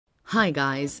Hi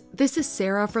guys, this is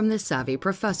Sarah from The Savvy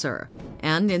Professor,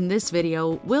 and in this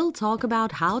video we'll talk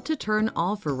about how to turn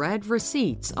off red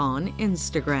receipts on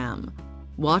Instagram.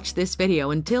 Watch this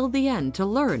video until the end to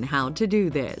learn how to do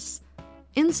this.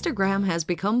 Instagram has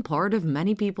become part of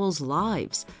many people's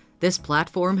lives. This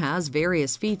platform has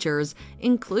various features,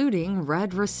 including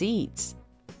red receipts.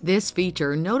 This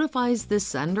feature notifies the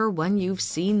sender when you've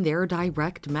seen their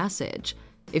direct message.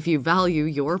 If you value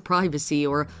your privacy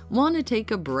or want to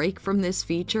take a break from this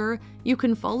feature, you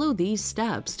can follow these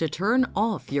steps to turn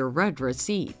off your red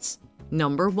receipts.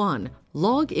 Number 1.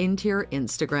 Log into your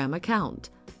Instagram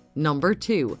account. Number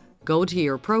 2. Go to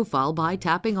your profile by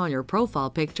tapping on your profile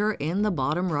picture in the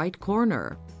bottom right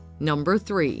corner. Number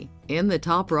 3. In the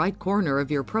top right corner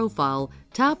of your profile,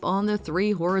 tap on the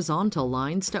 3 horizontal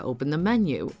lines to open the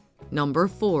menu. Number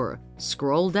 4.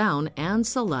 Scroll down and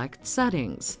select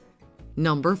Settings.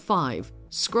 Number 5.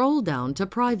 Scroll down to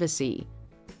Privacy.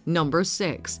 Number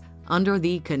 6. Under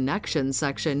the Connection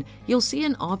section, you'll see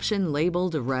an option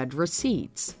labeled Red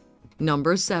Receipts.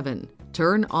 Number 7.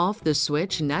 Turn off the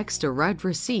switch next to Red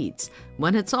Receipts.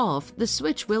 When it's off, the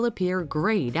switch will appear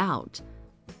grayed out.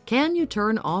 Can you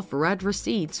turn off red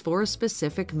receipts for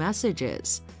specific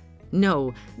messages?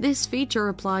 No, this feature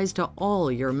applies to all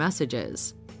your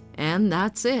messages. And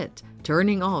that's it.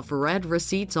 Turning off red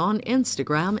receipts on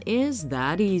Instagram is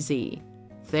that easy.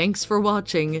 Thanks for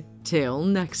watching. Till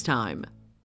next time.